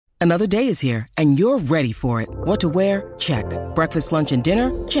Another day is here, and you're ready for it. What to wear? Check. Breakfast, lunch, and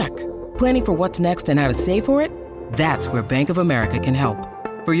dinner? Check. Planning for what's next and how to save for it? That's where Bank of America can help.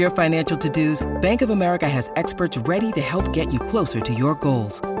 For your financial to-dos, Bank of America has experts ready to help get you closer to your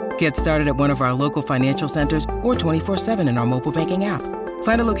goals. Get started at one of our local financial centers or 24/7 in our mobile banking app.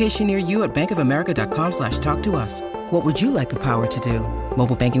 Find a location near you at bankofamerica.com/talktous. What would you like the power to do?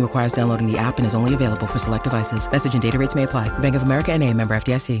 Mobile banking requires downloading the app and is only available for select devices. Message and data rates may apply. Bank of America N.A., member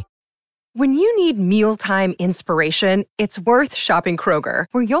FDIC. When you need mealtime inspiration, it's worth shopping Kroger,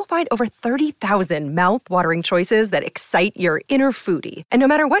 where you'll find over 30,000 mouth-watering choices that excite your inner foodie. And no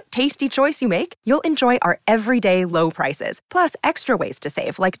matter what tasty choice you make, you'll enjoy our everyday low prices, plus extra ways to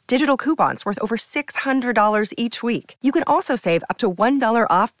save, like digital coupons worth over $600 each week. You can also save up to $1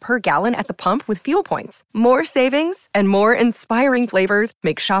 off per gallon at the pump with fuel points. More savings and more inspiring flavors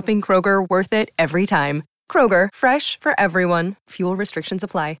make shopping Kroger worth it every time. Kroger, fresh for everyone. Fuel restrictions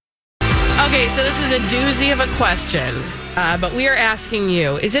apply. Okay, so this is a doozy of a question, but we are asking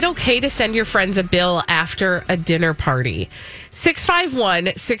you, is it okay to send your friends a bill after a dinner party?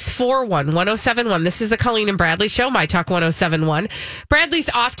 651-641-1071. This is the Colleen and Bradley Show, My Talk 1071.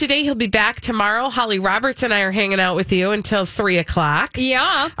 Bradley's off today. He'll be back tomorrow. Holly Roberts and I are hanging out with you until 3 o'clock.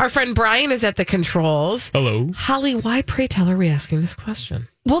 Yeah. Our friend Brian is at the controls. Hello. Holly, why, pray tell, are we asking this question?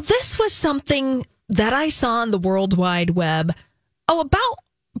 Well, this was something that I saw on the World Wide Web about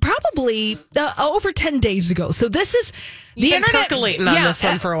probably over 10 days ago. So this is the internet percolating on this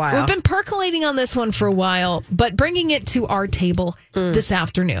one for a while. We've been percolating on this one for a while, but bringing it to our table this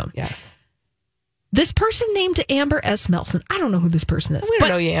afternoon. Yes. This person named Amber S. Melson. I don't know who this person is. We don't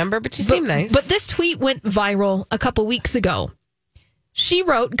know you, Amber, but you seem nice. But this tweet went viral a couple weeks ago. She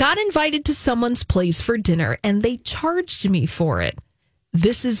wrote, got invited to someone's place for dinner and they charged me for it.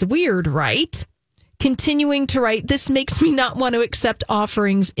 This is weird, right? Continuing to write, this makes me not want to accept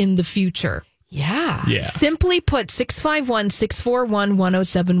offerings in the future. Yeah. Simply put,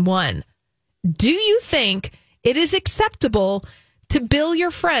 651-641-1071. Do you think it is acceptable to bill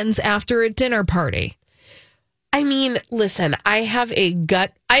your friends after a dinner party? I mean, listen, I am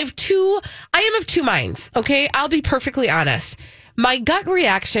of two minds, okay? I'll be perfectly honest. My gut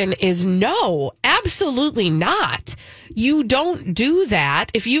reaction is no, absolutely not. You don't do that.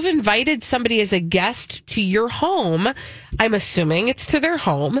 If you've invited somebody as a guest to your home, I'm assuming it's to their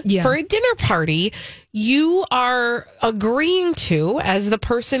home for a dinner party, you are agreeing to, as the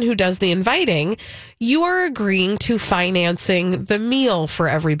person who does the inviting, you are agreeing to financing the meal for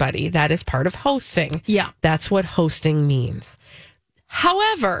everybody. That is part of hosting. Yeah. That's what hosting means.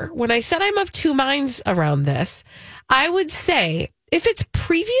 However, when I said I'm of two minds around this, I would say if it's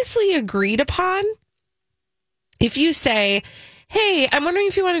previously agreed upon, if you say, hey, I'm wondering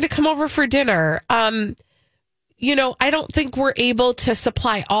if you wanted to come over for dinner. I don't think we're able to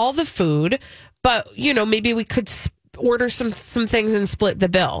supply all the food, but, maybe we could order some things and split the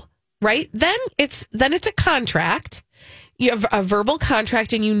bill, right? Then it's a contract. You have a verbal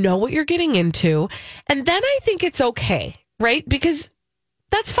contract and you know what you're getting into. And then I think it's okay, right? Because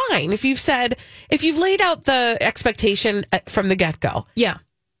that's fine. If you've laid out the expectation from the get-go. Yeah.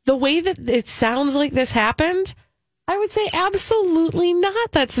 The way that it sounds like this happened, I would say absolutely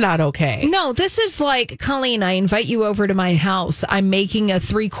not. That's not okay. No, this is like, Colleen, I invite you over to my house. I'm making a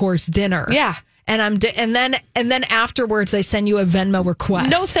 3-course dinner. Yeah. And and then afterwards I send you a Venmo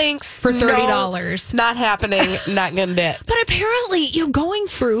request. No thanks. For $30. Not happening. Not gonna do it. But apparently, going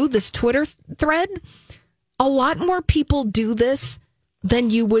through this Twitter thread, a lot more people do this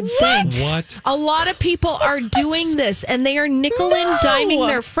than you would think. What? A lot of people are doing this, and they are nickel and diming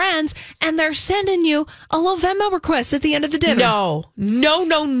their friends, and they're sending you a little Venmo request at the end of the dinner. No.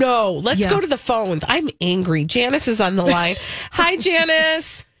 Let's go to the phones. I'm angry. Janice is on the line. Hi,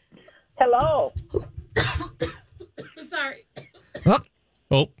 Janice. Hello. Sorry.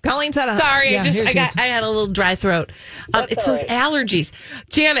 Oh, Colleen's out of. Sorry, Yeah, I had a little dry throat. It's those allergies.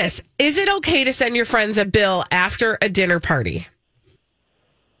 Janice, is it okay to send your friends a bill after a dinner party?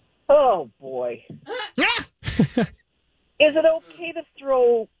 Oh, boy. Is it okay to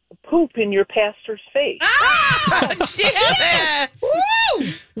throw poop in your pastor's face? Janice!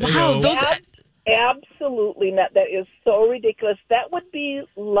 Wow, those Absolutely not. That is so ridiculous. That would be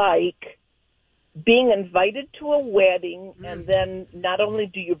like being invited to a wedding, and then not only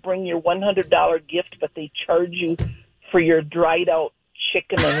do you bring your $100 gift, but they charge you for your dried out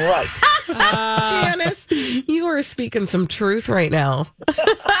chicken and rice. Janice, you are speaking some truth right now.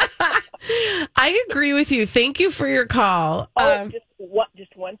 I agree with you. Thank you for your call.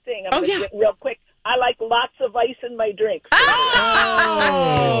 Just one thing. I'm Oh, going to yeah. get real quick. I like lots of ice in my drink.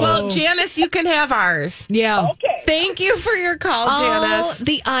 Oh! Well, Janice, you can have ours. Yeah. Okay. Thank you for your call, Janice.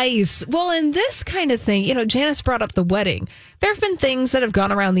 The ice. Well, in this kind of thing, Janice brought up the wedding. There have been things that have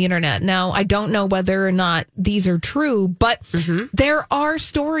gone around the internet. Now, I don't know whether or not these are true, but there are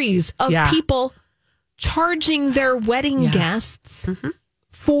stories of people charging their wedding guests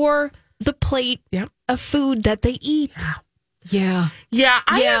for the plate of food that they eat. Yeah. Yeah.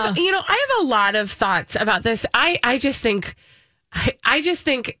 I have a lot of thoughts about this. I just think,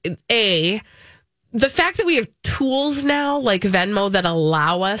 the fact that we have tools now like Venmo that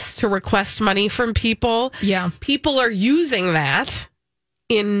allow us to request money from people. Yeah. People are using that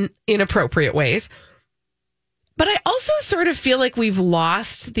in inappropriate ways. But I also sort of feel like we've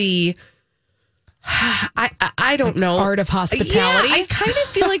lost the I don't know. Art of hospitality. Yeah, I kind of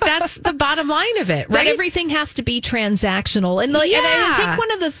feel like that's the bottom line of it, right? That everything has to be transactional. And I think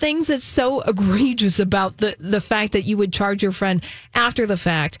one of the things that's so egregious about the fact that you would charge your friend after the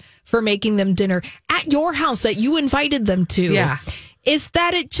fact for making them dinner at your house that you invited them to is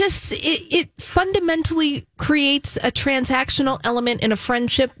that it fundamentally creates a transactional element in a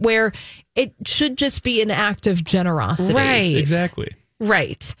friendship where it should just be an act of generosity. Right. Exactly.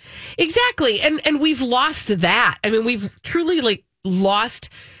 Right. Exactly. And we've lost that. I mean, we've truly lost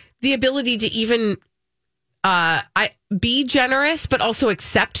the ability to even be generous, but also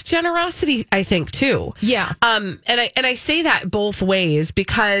accept generosity, I think, too. Yeah. And I say that both ways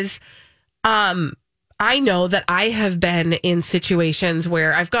because I know that I have been in situations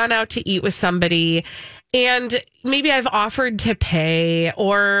where I've gone out to eat with somebody and maybe I've offered to pay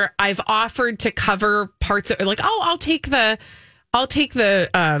or I've offered to cover parts of I'll take the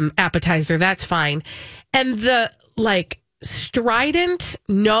appetizer. That's fine. And the strident,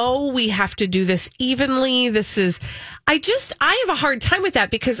 no, we have to do this evenly. I have a hard time with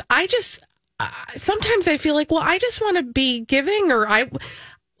that because sometimes I feel like, well, I just want to be giving or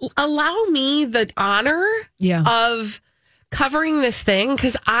allow me the honor of covering this thing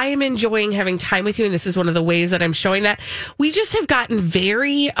because I am enjoying having time with you. And this is one of the ways that I'm showing that. We just have gotten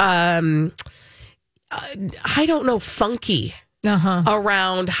very, funky.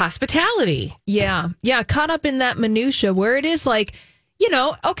 Around hospitality. Yeah. Caught up in that minutia where it is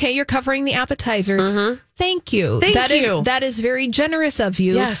okay, you're covering the appetizer. Thank you. That is very generous of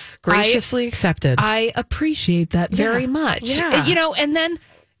you. Yes. Graciously accepted. I appreciate that very much. Yeah. And then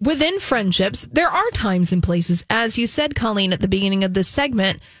within friendships, there are times and places, as you said, Colleen, at the beginning of this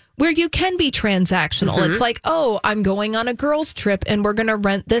segment, where you can be transactional. It's like, oh, I'm going on a girls' trip and we're going to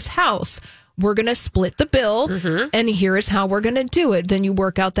rent this house. We're going to split the bill, and here's how we're going to do it. Then you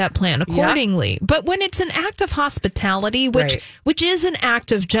work out that plan accordingly. But when it's an act of hospitality, which is an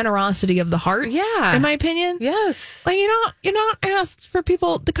act of generosity of the heart, in my opinion, yes, you're not asked for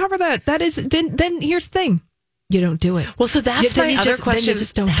people to cover that. That is then here's the thing. You don't do it. Well, so that's my other question. Then you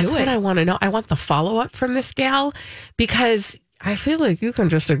just don't do it. That's what I want to know. I want the follow up from this gal because I feel like you can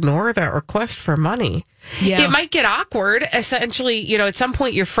just ignore that request for money. Yeah. It might get awkward. Essentially, at some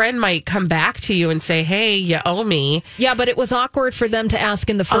point your friend might come back to you and say, hey, you owe me. Yeah, but it was awkward for them to ask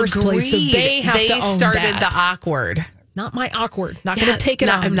in the first place. So they started the awkward. Not my awkward. Not going to take it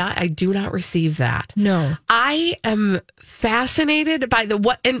on. I do not receive that. No. I am fascinated by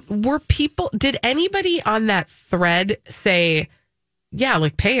did anybody on that thread say, yeah,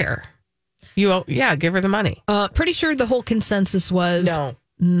 pay her? Give her the money. Pretty sure the whole consensus was no,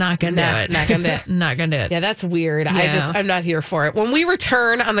 not gonna do it. Not gonna do it. Not gonna do it. Yeah, that's weird. Yeah. I'm not here for it. When we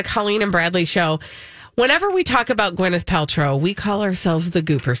return on the Colleen and Bradley show, whenever we talk about Gwyneth Paltrow, we call ourselves the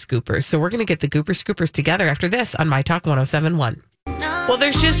Gooper Scoopers. So we're going to get the Gooper Scoopers together after this on My Talk 107.1. Well,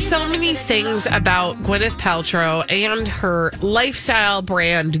 there's just so many things about Gwyneth Paltrow and her lifestyle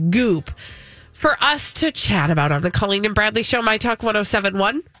brand Goop for us to chat about on the Colleen and Bradley show, My Talk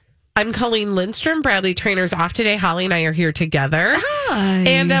 107.1. I'm Colleen Lindstrom. Bradley Trainer's off today. Holly and I are here together. Hi.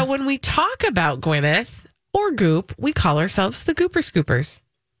 And when we talk about Gwyneth or Goop, we call ourselves the Gooper Scoopers.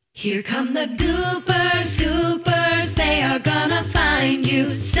 Here come the Gooper Scoopers. They are gonna find you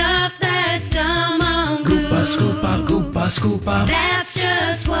stuff that's dumb on Goop. Goopa, scoopa, goopa, scoopa. That's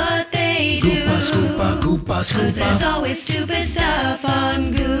just what they do. Goopa, scoopa, goopa, 'Cause scoopa. there's always stupid stuff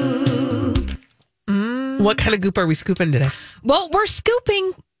on Goop. What kind of goop are we scooping today? Well, we're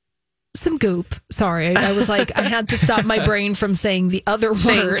scooping some goop. Sorry, I was I had to stop my brain from saying the other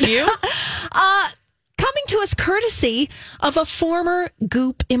word. Thank you. Coming to us courtesy of a former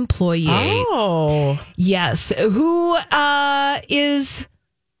Goop employee. Oh. Yes, who is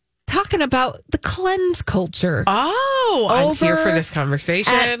talking about the cleanse culture. Oh, I'm here for this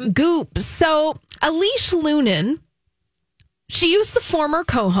conversation. At Goop. So, Alicia Lunan, She was the former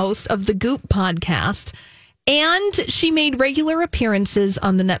co-host of the Goop podcast, and she made regular appearances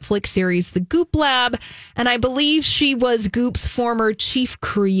on the Netflix series The Goop Lab, and I believe she was Goop's former chief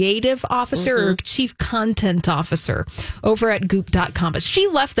creative officer or chief content officer over at Goop.com. But she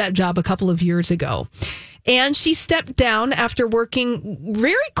left that job a couple of years ago. And she stepped down after working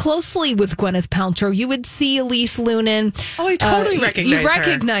very closely with Gwyneth Paltrow. You would see Elise Loehnen. Oh, I totally recognize her. You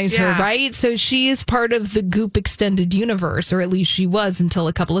recognize her, Yeah. right? So she is part of the Goop extended universe, or at least she was until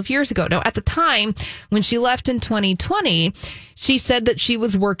a couple of years ago. Now, at the time, when she left in 2020, she said that she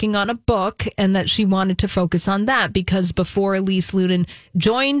was working on a book and that she wanted to focus on that because before Elise Loehnen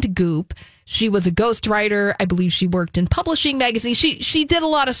joined Goop, she was a ghostwriter. I believe she worked in publishing magazines. She did a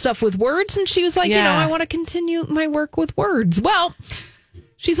lot of stuff with words, and she was like, Yeah. I want to continue my work with words. Well,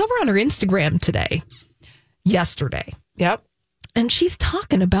 she's over on her Instagram yesterday, Yep. and she's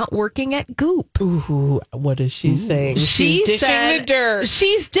talking about working at Goop. Ooh, what is she saying? She She's dishing said- the dirt.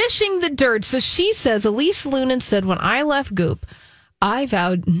 She's dishing the dirt. So she says, Elise Loehnen said, when I left Goop, I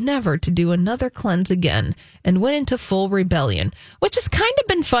vowed never to do another cleanse again and went into full rebellion, which has kind of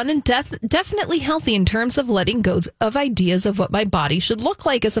been fun and definitely healthy in terms of letting go of ideas of what my body should look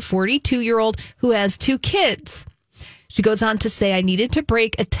like as a 42-year-old who has 2 kids. She goes on to say, I needed to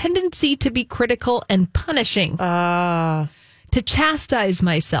break a tendency to be critical and punishing, to chastise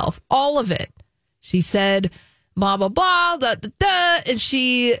myself, all of it. She said, blah, blah, blah, da, da, da. And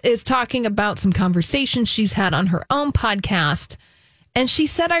she is talking about some conversations she's had on her own podcast. And she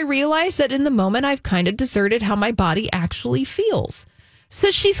said, I realized that in the moment I've kind of deserted how my body actually feels.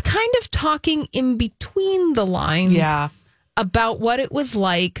 So she's kind of talking in between the lines about what it was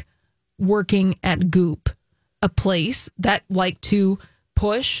like working at Goop, a place that liked to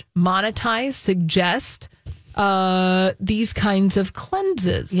push, monetize, suggest these kinds of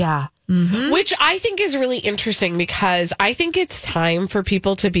cleanses. Yeah. Which I think is really interesting because I think it's time for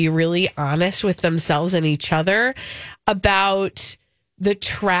people to be really honest with themselves and each other about the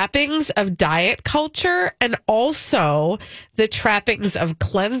trappings of diet culture and also the trappings of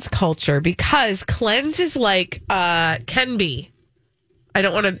cleanse culture, because cleanse is like, can be. I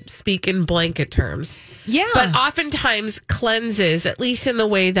don't want to speak in blanket terms. Yeah. But oftentimes cleanses, at least in the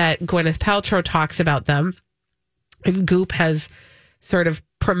way that Gwyneth Paltrow talks about them, and Goop has sort of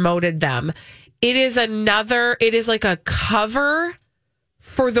promoted them, it is like a cover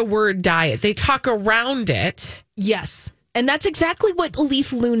for the word diet. They talk around it. Yes. And that's exactly what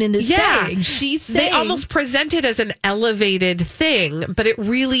Elise Loehnen is saying. She's saying... They almost present it as an elevated thing, but it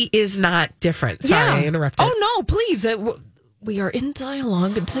really is not different. Sorry, I interrupted. Oh, no, please. We are in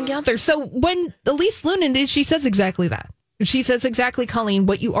dialogue together. So when Elise Loehnen did, she says exactly that. She says exactly, Colleen,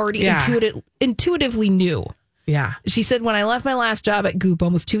 what you already intuitively knew. Yeah. She said, when I left my last job at Goop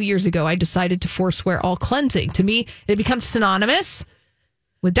almost 2 years ago, I decided to forswear all cleansing. To me, it becomes synonymous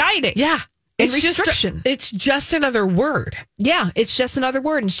with dieting. Yeah. And restriction. It's just another word. Yeah, it's just another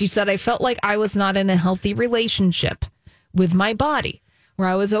word. And she said, I felt like I was not in a healthy relationship with my body, where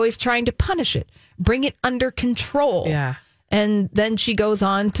I was always trying to punish it, bring it under control. Yeah. And then she goes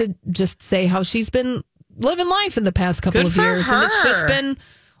on to just say how she's been living life in the past couple Good of for years. her. And it's just been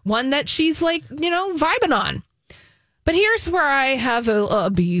one that she's like, vibing on. But here's where I have a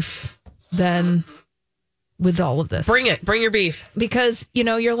beef then with all of this. Bring it. Bring your beef. Because,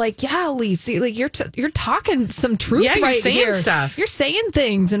 you're like, yeah, Elise, like you're talking some truth Yeah, you're right saying here. stuff. You're saying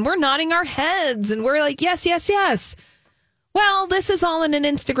things and we're nodding our heads and we're like, yes, yes, yes. Well, this is all in an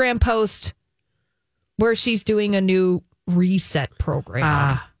Instagram post where she's doing a new reset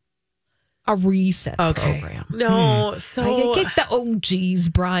program. A reset program. No, so... I get the OGs,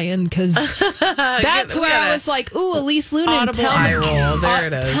 Brian, because that's where I was like, ooh, Elise Loehnen,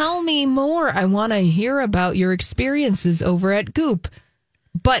 tell me more. I want to hear about your experiences over at Goop.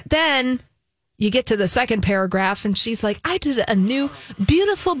 But then you get to the second paragraph and she's like, I did a new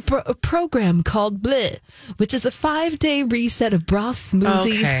beautiful program called Bleh, which is a 5-day reset of broth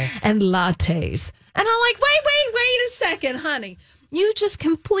smoothies and lattes. And I'm like, wait a second, honey. You just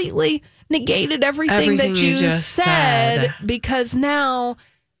completely negated everything that you just said because now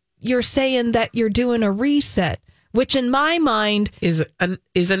you're saying that you're doing a reset, which in my mind is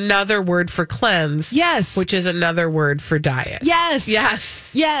another word for cleanse. Yes. Which is another word for diet. Yes.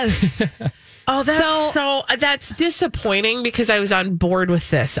 Yes. Yes. Oh, that's disappointing because I was on board with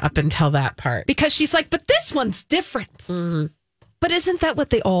this up until that part. Because she's like, but this one's different. Mm-hmm. But isn't that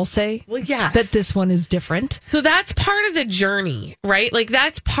what they all say? Well, yes. That this one is different. So that's part of the journey, right? Like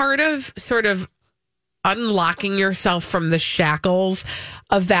that's part of sort of unlocking yourself from the shackles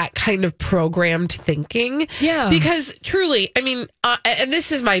of that kind of programmed thinking. Yeah. Because truly, I mean, and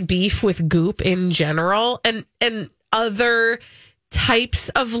this is my beef with Goop in general. And other types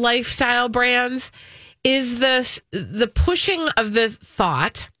of lifestyle brands is the pushing of the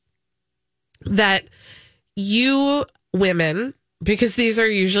thought that you women, because these are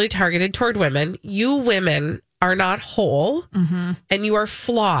usually targeted toward women, you women are not whole and you are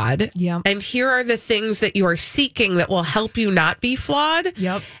flawed. Yep. And here are the things that you are seeking that will help you not be flawed.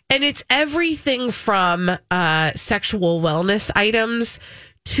 Yep. And it's everything from sexual wellness items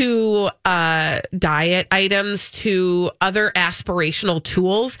to diet items to other aspirational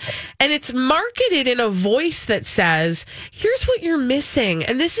tools. And it's marketed in a voice that says, here's what you're missing.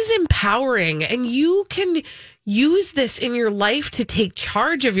 And this is empowering. And you can use this in your life to take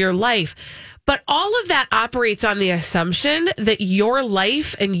charge of your life. But all of that operates on the assumption that your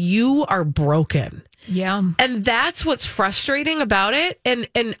life and you are broken. Yeah. And that's what's frustrating about it. And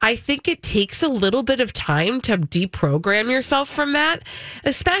I think it takes a little bit of time to deprogram yourself from that,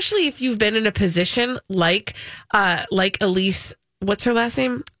 especially if you've been in a position like Elise, what's her last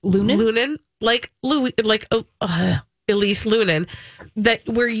name? Lunan. Elise Lunan,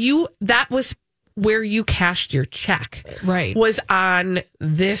 that was where you cashed your check. Right. Was on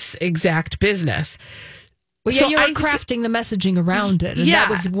this exact business. Well, yeah, you were crafting the messaging around it, and that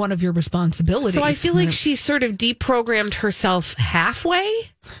was one of your responsibilities. So I feel like she sort of deprogrammed herself halfway,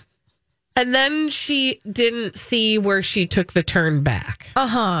 and then she didn't see where she took the turn back.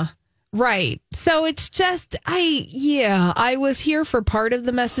 Right. So it's just, I was here for part of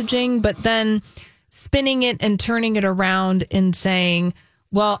the messaging, but then spinning it and turning it around and saying,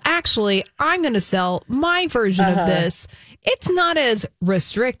 well, actually, I'm going to sell my version of this. It's not as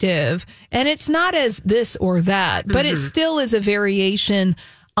restrictive and it's not as this or that, but it still is a variation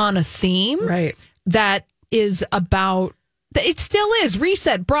on a theme. Right. That is about, it still is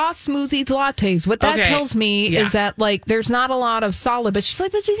reset, broth, smoothies, lattes. What that tells me is that, like, there's not a lot of solid, but she's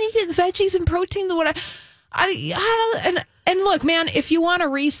like, but you get veggies and protein. And look, man, if you want to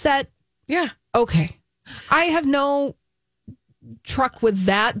reset, okay. I have no truck with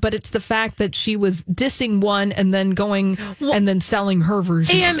that, but it's the fact that she was dissing one and then going and then selling her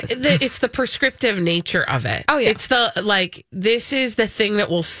version. And it's the prescriptive nature of it. Oh, yeah. It's this is the thing that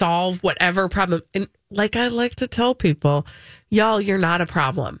will solve whatever problem. And like I like to tell people, y'all, you're not a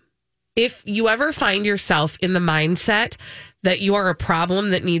problem. If you ever find yourself in the mindset that you are a problem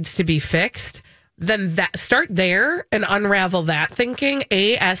that needs to be fixed, then start there and unravel that thinking,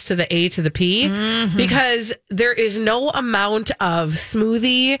 S to the A to the P, because there is no amount of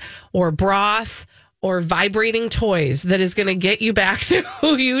smoothie or broth or vibrating toys that is going to get you back to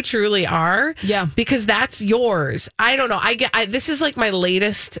who you truly are. Yeah. Because that's yours. I don't know. This is like my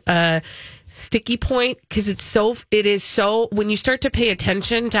latest sticky point, because it is so, when you start to pay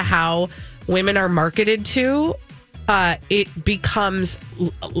attention to how women are marketed to, it becomes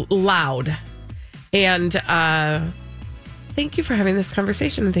loud. And thank you for having this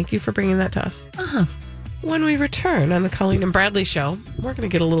conversation, and thank you for bringing that to us. When we return on the Colleen and Bradley Show, we're going to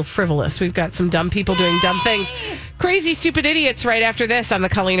get a little frivolous. We've got some dumb people doing dumb things. Crazy, stupid idiots right after this on the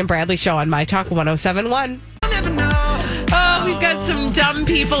Colleen and Bradley Show on My Talk 107.1. Oh, we've got some dumb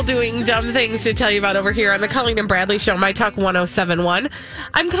people doing dumb things to tell you about over here on the Colleen and Bradley Show, My Talk 107.1.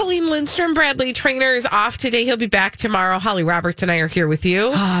 I'm Colleen Lindstrom. Bradley Trainer is off today. He'll be back tomorrow. Holly Roberts and I are here with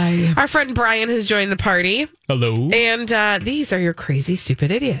you. Hi. Our friend Brian has joined the party. Hello. And these are your crazy,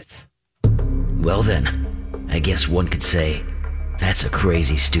 stupid idiots. Well then, I guess one could say, that's a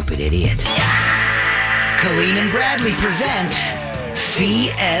crazy, stupid idiot. Colleen and Bradley present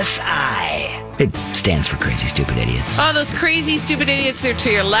CSI. It stands for Crazy Stupid Idiots. Oh, those crazy, stupid idiots. They're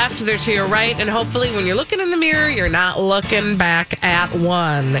to your left, they're to your right, and hopefully when you're looking in the mirror, you're not looking back at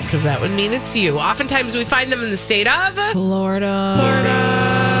one, because that would mean it's you. Oftentimes we find them in the state of Florida,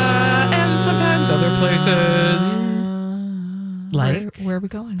 and sometimes other places. Like, where are we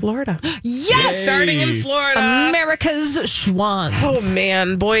going? Florida. Yes! Starting in Florida. America's Schwanz. Oh,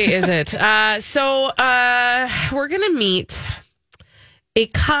 man. Boy, is it. So we're going to meet a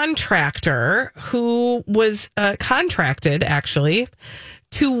contractor who was contracted, actually,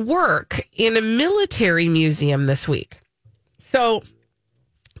 to work in a military museum this week. So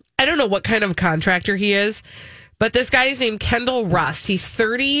I don't know what kind of contractor he is, but this guy is named Kendall Rust. He's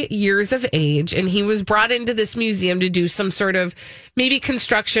 30 years of age, and he was brought into this museum to do some sort of maybe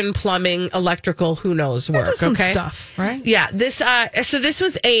construction, plumbing, electrical, who knows work. Some stuff, right? Yeah. This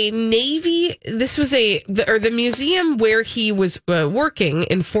was a Navy. This was the museum where he was working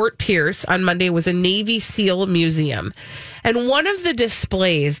in Fort Pierce on Monday was a Navy SEAL museum. And one of the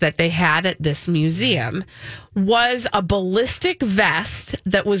displays that they had at this museum was a ballistic vest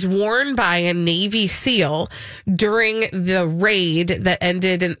that was worn by a Navy SEAL during the raid that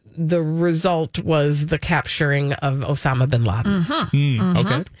ended, and the result was the capturing of Osama bin Laden.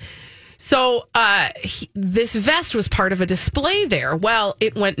 Okay. So this vest was part of a display there. Well,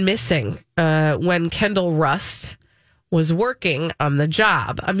 it went missing when Kendall Rust was working on the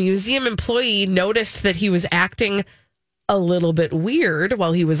job. A museum employee noticed that he was acting a little bit weird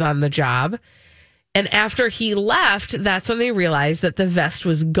while he was on the job. And after he left, that's when they realized that the vest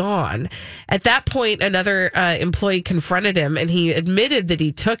was gone. At that point, another employee confronted him, and he admitted that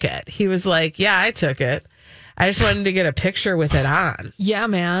he took it. He was like, yeah, I took it. I just wanted to get a picture with it on. Yeah,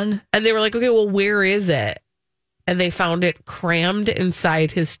 man. And they were like, okay, well, where is it? And they found it crammed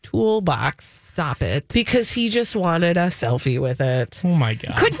inside his toolbox. Stop it. Because he just wanted a selfie with it. Oh, my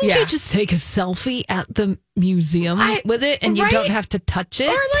God. Couldn't you just take a selfie at the museum with it and you don't have to touch it?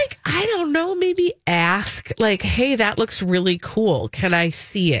 Or like, I don't know, maybe ask, like, hey, that looks really cool. Can I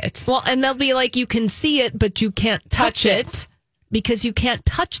see it? Well, and they'll be like, you can see it, but you can't touch it. Because you can't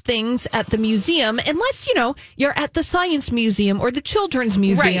touch things at the museum unless, you're at the Science Museum or the Children's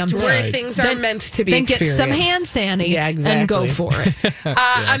Museum. Right, where things are meant to be experienced. Then get some hand sanitizer and go for it.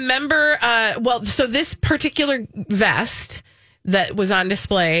 I remember, so this particular vest that was on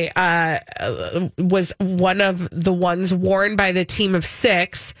display was one of the ones worn by the team of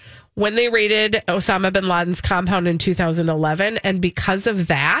 6 when they raided Osama bin Laden's compound in 2011. And because of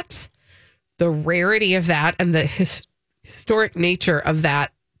that, the rarity of that and the historic nature of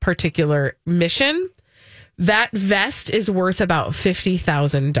that particular mission, that vest is worth about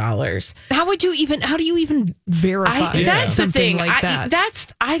 $50,000. How do you even verify that's the thing like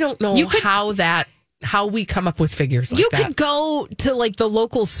that? I don't know how we come up with figures like that. You could go to like the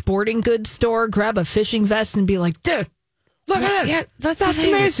local sporting goods store, grab a fishing vest and be like, dude, look at that. Yeah, that's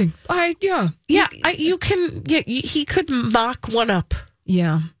amazing. He could mock one up.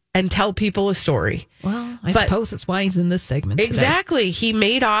 Yeah. And tell people a story. Well, I suppose that's why he's in this segment today. Exactly. He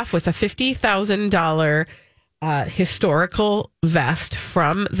made off with a $50,000 historical vest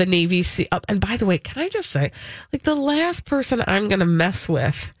from the Navy SEAL. And by the way, can I just say, like, the last person I'm going to mess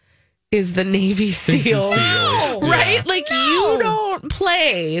with is the Navy SEALs. Right? Yeah. Like, you don't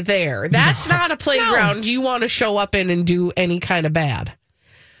play there. That's not a playground you want to show up in and do any kind of bad.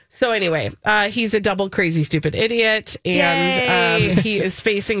 So anyway, he's a double crazy stupid idiot, and he is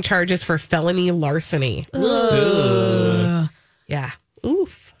facing charges for felony larceny. Yeah.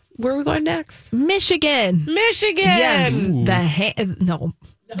 Oof. Where are we going next? Michigan. Yes. Ooh.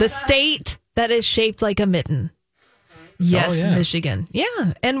 The state that is shaped like a mitten. Yes, Michigan.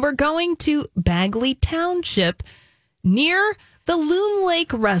 Yeah. And we're going to Bagley Township near the Loon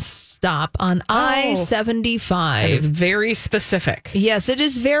Lake Rest Stop on I-75. That is very specific. Yes, it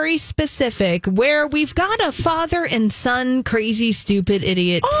is very specific, where we've got a father and son crazy, stupid,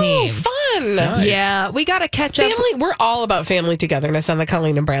 idiot team. Oh, fun. Nice. Yeah, we got to catch up. We're all about family togetherness on the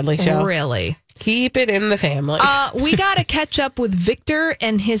Colleen and Bradley Show. Really? Keep it in the family. We got to catch up with Victor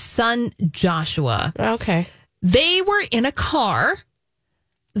and his son, Joshua. Okay. They were in a car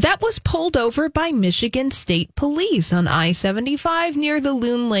that was pulled over by Michigan State Police on I-75 near the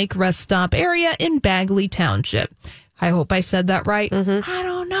Loon Lake Rest Stop area in Bagley Township. I hope I said that right. Mm-hmm. I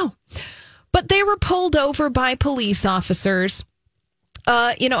don't know. But they were pulled over by police officers.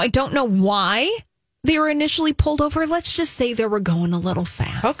 I don't know why they were initially pulled over. Let's just say they were going a little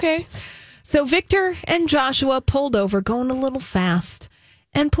fast. Okay. So Victor and Joshua pulled over, going a little fast.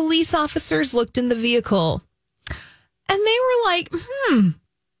 And police officers looked in the vehicle. And they were like,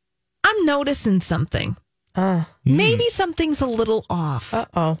 I'm noticing something. Maybe something's a little off.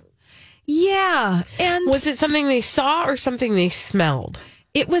 Uh-oh. Yeah. And was it something they saw or something they smelled?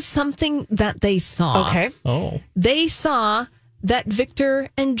 It was something that they saw. Okay. Oh. They saw that Victor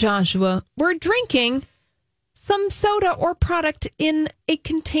and Joshua were drinking some soda or product in a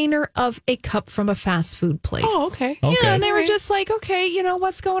container of a cup from a fast food place. Oh, okay. Yeah, and they were just like, okay,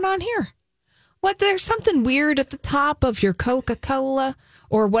 what's going on here? There's something weird at the top of your Coca-Cola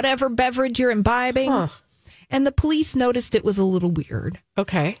or whatever beverage you're imbibing. Huh. And the police noticed it was a little weird.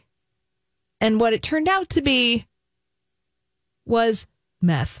 Okay. And what it turned out to be was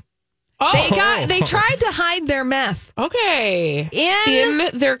meth. They tried to hide their meth. Okay.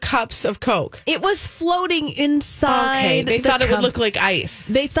 In their cups of Coke. It was floating inside. Okay. They thought it cup. would look like ice.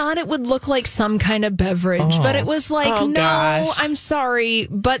 They thought it would look like some kind of beverage, but it was like, no, gosh. I'm sorry,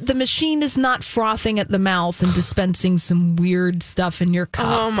 but the machine is not frothing at the mouth and dispensing some weird stuff in your cup.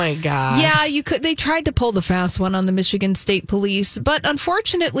 Oh my gosh. Yeah, you could. They tried to pull the fast one on the Michigan State Police, but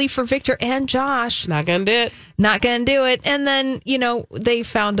unfortunately for Victor and Josh, Not gonna do it. not going to do it. And then, they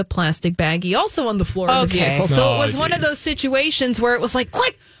found a plastic baggie also on the floor of the Okay. vehicle. So Oh, it was one of those situations where it was like,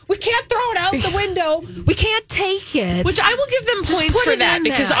 quick, we can't throw it out the window. We can't take it. Which I will give them Just points put for it that in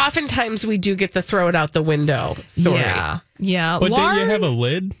because that. oftentimes we do get the throw it out the window story. Yeah. But did you have a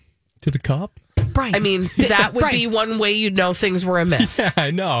lid to the cup? Brian, I mean, that would Brian. be one way you'd know things were amiss. Yeah,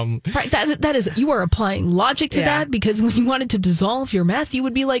 I know. Right, that is, you are applying logic to Yeah. that because when you wanted to dissolve your meth, you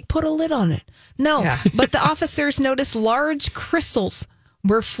would be like, put a lid on it. No, Yeah. but the officers noticed large crystals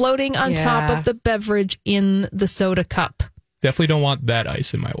were floating on top Yeah. of the beverage in the soda cup. Definitely don't want that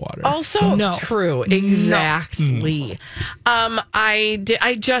ice in my water. Also No. true. Exactly.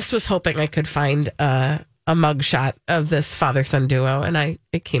 I just was hoping I could find a mugshot of this father-son duo, and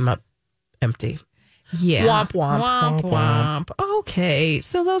it came up empty. Yeah. Womp womp. Womp womp. Okay,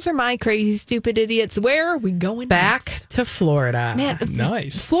 so those are my crazy, stupid idiots. Where are we going Back next? to Florida. Man,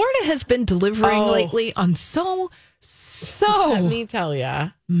 Nice. Florida has been delivering Oh. lately on so Let me tell ya.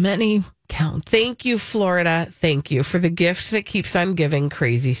 many counts. Thank you, Florida. Thank you for the gift that keeps on giving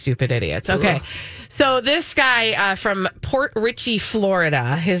crazy, stupid idiots. Okay. So this guy from Port Richey,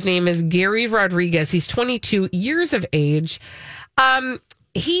 Florida, his name is Gary Rodriguez. He's 22 years of age.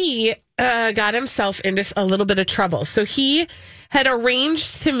 He got himself into a little bit of trouble. So he had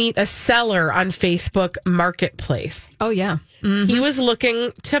arranged to meet a seller on Facebook Marketplace. Oh, yeah. He was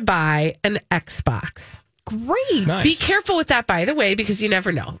looking to buy an Xbox. Great. Nice. Be careful with that, by the way, because you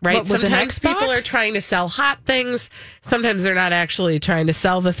never know, right? What, with an Sometimes people Xbox? are trying to sell hot things. Sometimes they're not actually trying to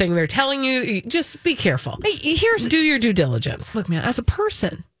sell the thing they're telling you. Just be careful. Hey, Do your due diligence. Look, man, as a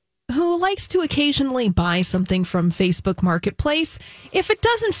person who likes to occasionally buy something from Facebook Marketplace, if it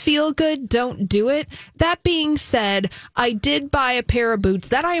doesn't feel good, don't do it. That being said, I did buy a pair of boots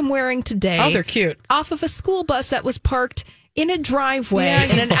that I am wearing today. Oh, they're cute. Off of a school bus that was parked in a driveway Yeah.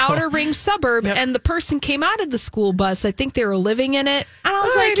 in an outer ring suburb, and the person came out of the school bus. I think they were living in it. And I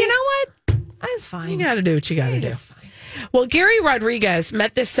was like, Alrighty. you know what? That's fine. You got to do what you got to do. Well, Gary Rodriguez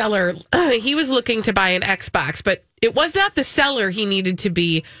met this seller. He was looking to buy an Xbox, but it was not the seller he needed to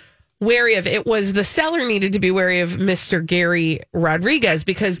be wary of. It was the seller needed to be wary of Mr. Gary Rodriguez,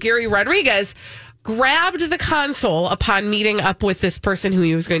 because Gary Rodriguez grabbed the console upon meeting up with this person who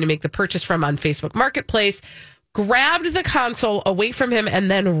he was going to make the purchase from on Facebook Marketplace, grabbed the console away from him, and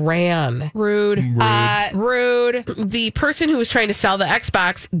then ran. Rude. Rude. The person who was trying to sell the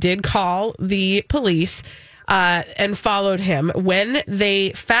Xbox did call the police and followed him. When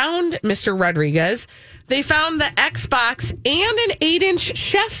they found Mr. Rodriguez, they found the Xbox and an 8-inch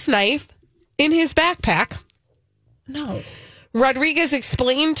chef's knife in his backpack. No. Rodriguez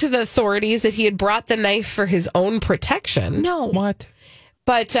explained to the authorities that he had brought the knife for his own protection. No. What?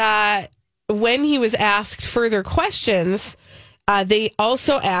 But when he was asked further questions, they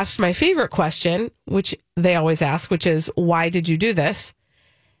also asked my favorite question, which they always ask, which is, why did you do this?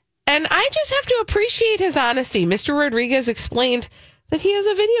 And I just have to appreciate his honesty. Mr. Rodriguez explained that he has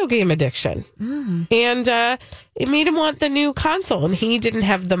a video game addiction. And it made him want the new console, and he didn't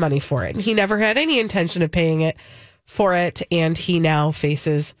have the money for it. And he never had any intention of paying it for it. And he now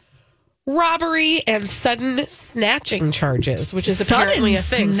faces robbery and sudden snatching charges, which is apparently a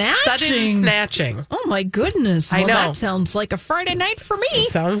thing. Sudden snatching. Oh, my goodness. I Well, know. that sounds like a Friday night for me.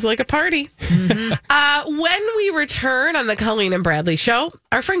 Sounds like a party. When we return on the Colleen and Bradley show,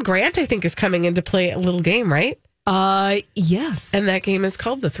 our friend Grant, I think, is coming in to play a little game, right? Yes. And that game is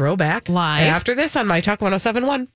called The Throwback. Live. After this on My Talk 107.1.